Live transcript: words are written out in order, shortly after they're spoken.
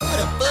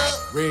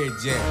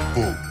ReddJaCC.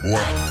 Oh, boy.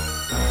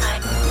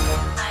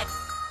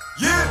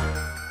 Yeah.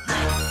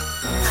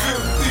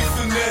 Filthy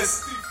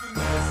finesse.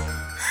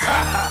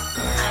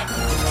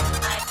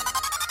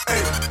 Hey,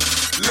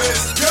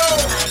 let's go.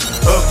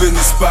 Up in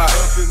the spot,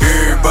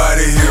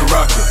 everybody here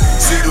rockin'.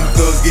 See them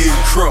thugs getting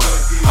crunk.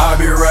 I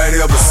be right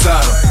there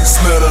beside them.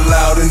 Smell the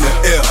loud in the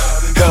air.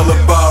 Hella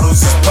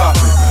bottles is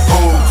poppin'.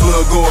 Whole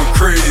club going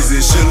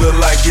crazy. Shit look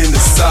like in the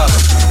Asylum.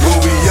 When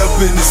we up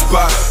in the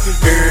spot,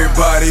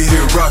 everybody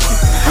here rockin'.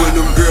 When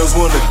them girls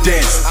wanna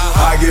dance,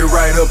 I get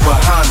right up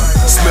behind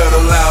them. Smell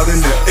the loud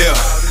in the air.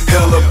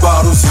 Hella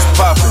bottles is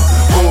poppin'.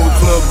 Whole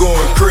club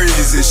going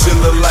crazy. Shit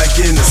look like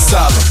in the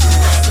Asylum.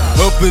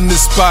 Up in the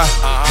spot,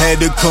 had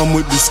to come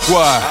with the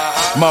squad.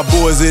 My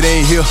boys that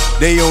ain't here,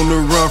 they on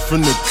the run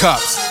from the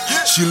cops.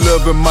 She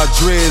loving my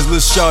dreads, lil'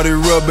 shawty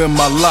rubbing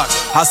my locks.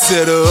 I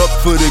set her up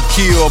for the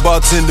kill,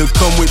 bartender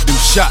come with them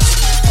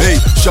shots. Hey,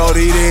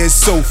 shawty that is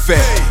so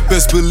fat,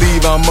 best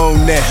believe I'm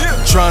on that.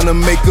 Tryna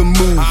make a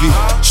movie,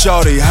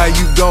 shawty, how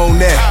you gon'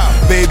 that?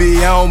 Baby,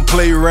 I don't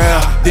play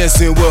around,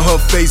 dancing with her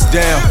face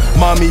down.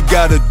 Mommy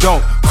got a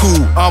dunk,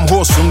 cool, I'm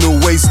horse from the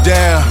waist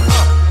down.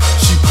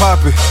 She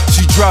pop it,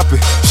 she drop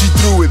it, she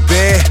threw it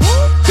bad.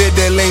 Bet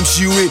that lame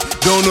she with,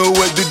 don't know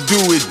what to do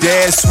with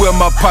that. Swear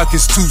my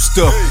pockets too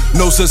stuffed,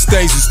 no such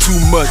things as too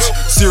much.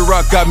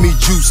 Ciroc got me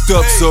juiced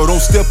up, so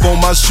don't step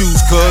on my shoes,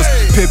 cuz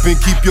pimpin'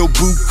 keep your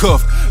boot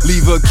cuffed.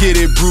 Leave her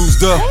kitty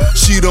bruised up,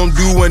 she don't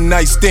do one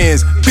night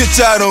stands. Bitch,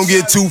 I don't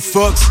get two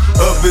fucks.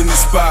 Up in the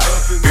spot,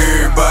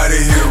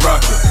 everybody here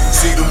rockin'.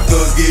 See them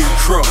thugs getting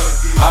crunk,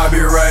 I be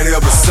right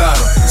there beside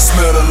them.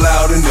 Smell the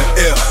loud in the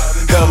air,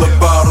 hella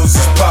bottles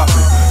is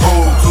poppin'.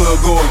 Whole club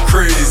going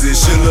crazy,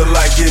 shit look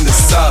like in the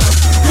Asylum.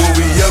 When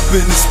we up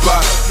in the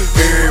spot,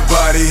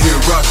 everybody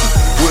here rockin'.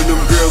 When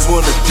them girls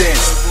wanna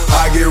dance,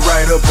 I get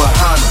right up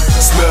behind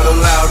them. Smell the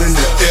loud in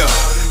the air,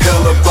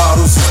 hella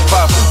bottles is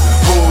poppin'.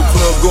 Whole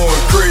club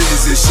going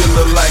crazy, shit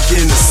look like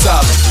in the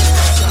Asylum.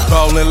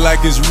 Ballin'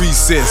 like it's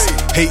recess,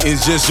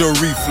 hatin's just your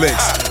reflex.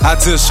 I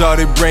tell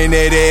shawty bring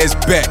that ass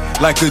back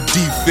like a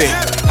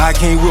defect. I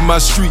came with my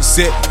street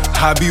set,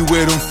 I be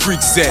where them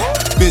freaks at.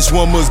 Bench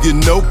one must get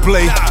no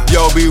play,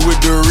 y'all be with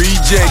the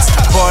rejects.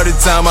 Party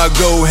time I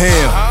go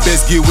ham,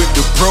 best get with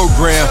the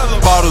program.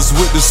 Bottles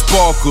with the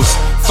sparkles,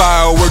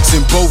 fireworks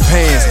in both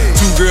hands.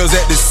 Two girls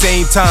at the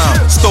same time,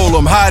 stole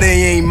them how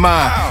they ain't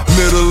mine.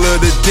 Middle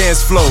of the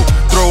dance floor,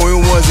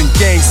 throwing ones and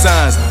gang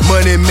signs.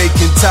 Money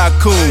making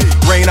tycoon,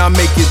 rain I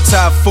make it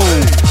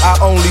typhoon.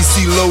 I only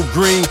see low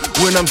green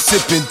when I'm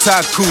sipping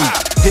tycoon.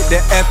 Hit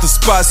that after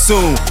spot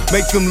soon,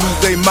 make them lose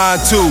their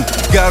mind too.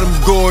 Got them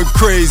going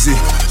crazy,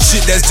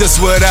 shit that's just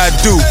what I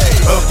do.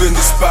 Up in the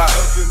spot,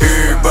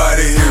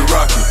 everybody here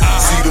rockin'.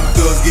 See them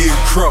thugs getting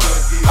crunk,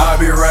 I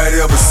be right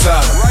there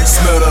beside them.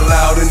 Smell the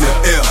loud in the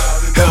air,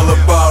 hella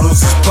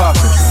bottles is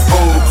poppin'.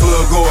 Whole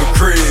club going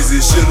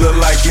crazy, shit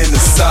look like in the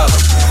Asylum.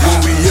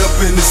 When we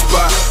up in the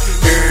spot,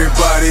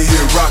 everybody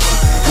here rockin'.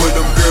 When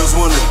them girls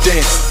wanna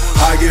dance,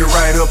 I get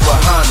right up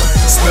behind them.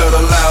 Smell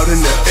the loud in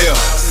the air,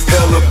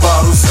 hella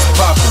bottles is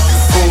poppin'.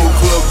 Whole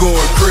club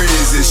going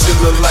crazy, shit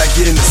look like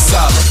in the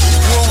Asylum.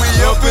 When we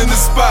up in the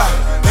spot,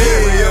 when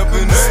we up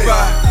in the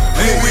spot,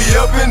 when we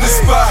up in the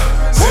spot,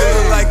 shit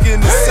look like in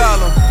the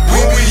Asylum.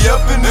 When we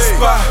up in the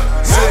spot,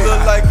 shit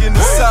look like in the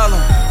Asylum.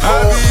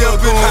 When we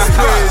up in this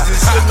crazy,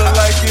 shit look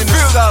like in the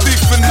Asylum.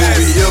 When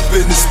we up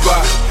in the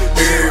spot,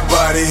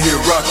 everybody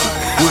here rockin'.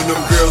 When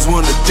them girls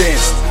wanna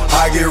dance,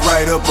 I get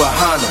right up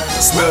behind them.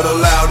 Smell the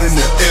loud in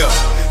the air,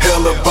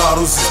 hella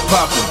bottles is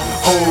poppin'.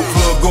 Whole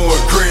club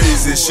going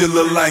crazy, shit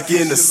look like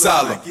in the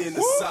Asylum.